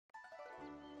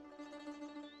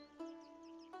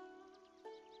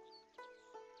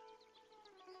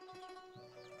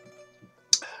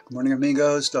Morning,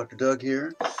 amigos. Dr. Doug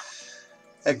here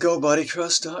at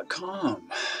BodyTrust.com.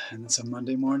 And it's a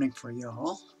Monday morning for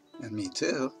y'all, and me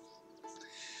too.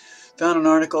 Found an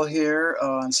article here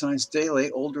on Science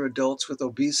Daily. Older adults with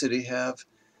obesity have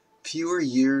fewer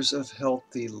years of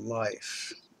healthy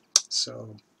life.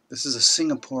 So this is a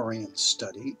Singaporean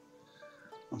study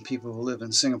on people who live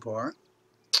in Singapore.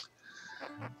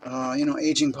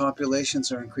 Aging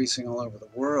populations are increasing all over the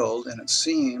world, and it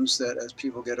seems that as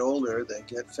people get older, they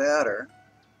get fatter.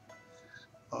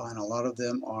 And a lot of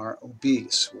them are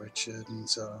obese, which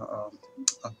means a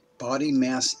body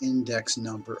mass index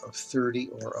number of 30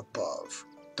 or above.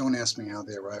 Don't ask me how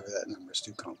they arrive at that number. It's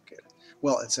too complicated.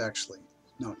 Well, it's actually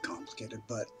not complicated,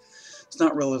 but it's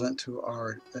not relevant to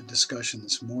our discussion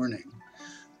this morning.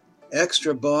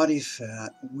 Extra body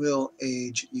fat will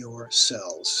age your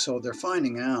cells. So they're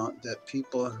finding out that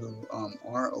people who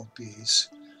are obese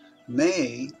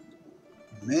may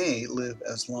live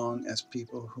as long as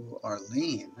people who are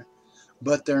lean,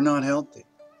 but they're not healthy.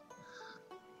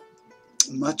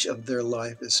 Much of their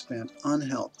life is spent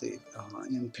unhealthy,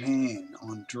 in pain,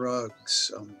 on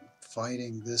drugs,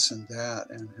 fighting this and that,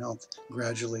 and health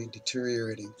gradually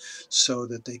deteriorating so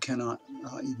that they cannot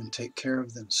even take care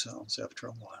of themselves after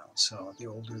a while. So the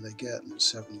older they get, in their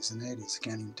 70s and 80s, they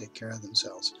can't even take care of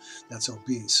themselves. That's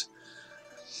obese.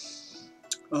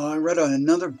 I read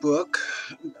another book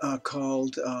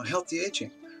called Healthy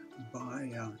Aging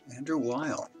by Andrew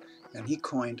Weil, and he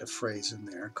coined a phrase in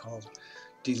there called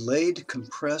delayed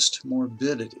compressed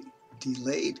morbidity.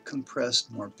 Delayed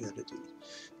compressed morbidity.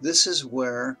 This is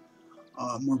where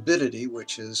morbidity,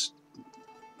 which is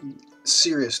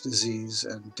serious disease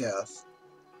and death,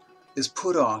 is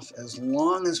put off as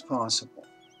long as possible.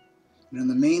 And in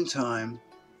the meantime,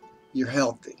 you're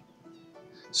healthy,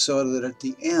 so that at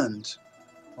the end,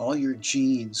 all your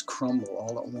genes crumble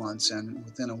all at once, and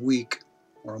within a week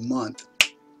or a month,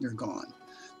 you're gone.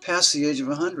 Past the age of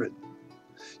 100.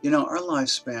 Our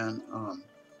lifespan,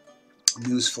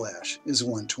 newsflash, is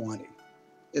 120.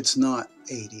 It's not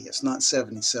 80. It's not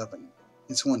 77.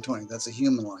 It's 120. That's a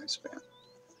human lifespan.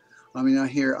 I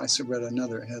read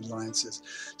another headline that says,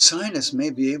 scientists may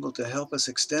be able to help us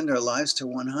extend our lives to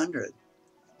 100.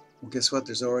 Well, guess what?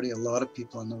 There's already a lot of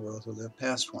people in the world who live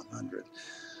past 100.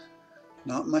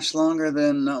 Not much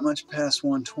past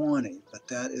 120, but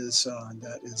that is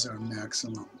our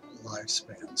maximum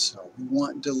lifespan. So we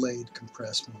want delayed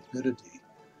compressed morbidity,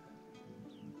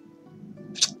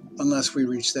 unless we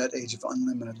reach that age of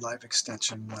unlimited life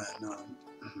extension when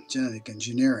genetic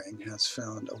engineering has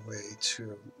found a way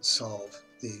to solve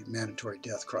the mandatory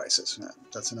death crisis.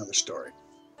 That's another story.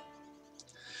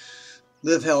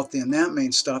 Live healthy, and that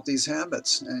means stop these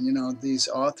habits. And these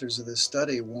authors of this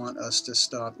study want us to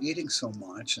stop eating so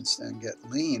much and get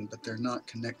lean, but they're not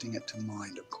connecting it to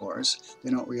mind, of course. They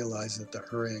don't realize that the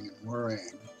hurrying and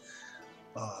worrying,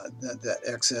 that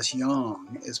excess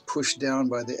yang is pushed down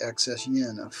by the excess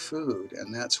yin of food,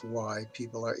 and that's why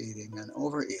people are eating and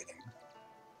overeating.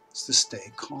 It's to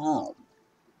stay calm.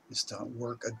 It's to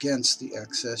work against the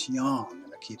excess yang,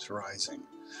 and it keeps rising.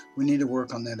 We need to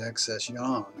work on that excess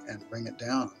yang and bring it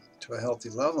down to a healthy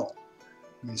level.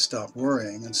 We need to stop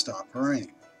worrying and stop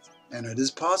hurrying. And it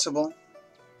is possible.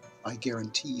 I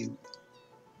guarantee you.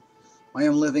 I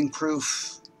am living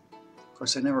proof. Of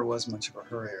course, I never was much of a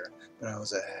hurrier, but I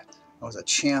was a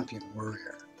champion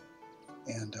worrier.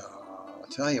 And I'll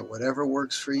tell you, whatever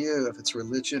works for you, if it's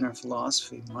religion or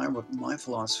philosophy, my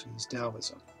philosophy is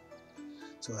Taoism.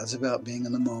 So that's about being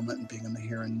in the moment and being in the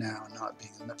here and now, not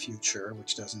being in the future,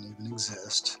 which doesn't even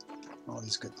exist. All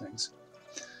these good things.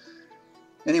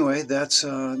 Anyway, that's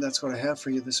what I have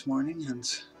for you this morning.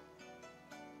 And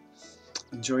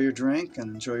enjoy your drink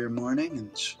and enjoy your morning, and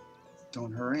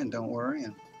don't hurry and don't worry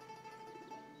and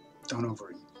don't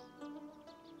overeat.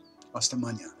 Hasta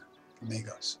mañana,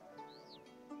 amigos.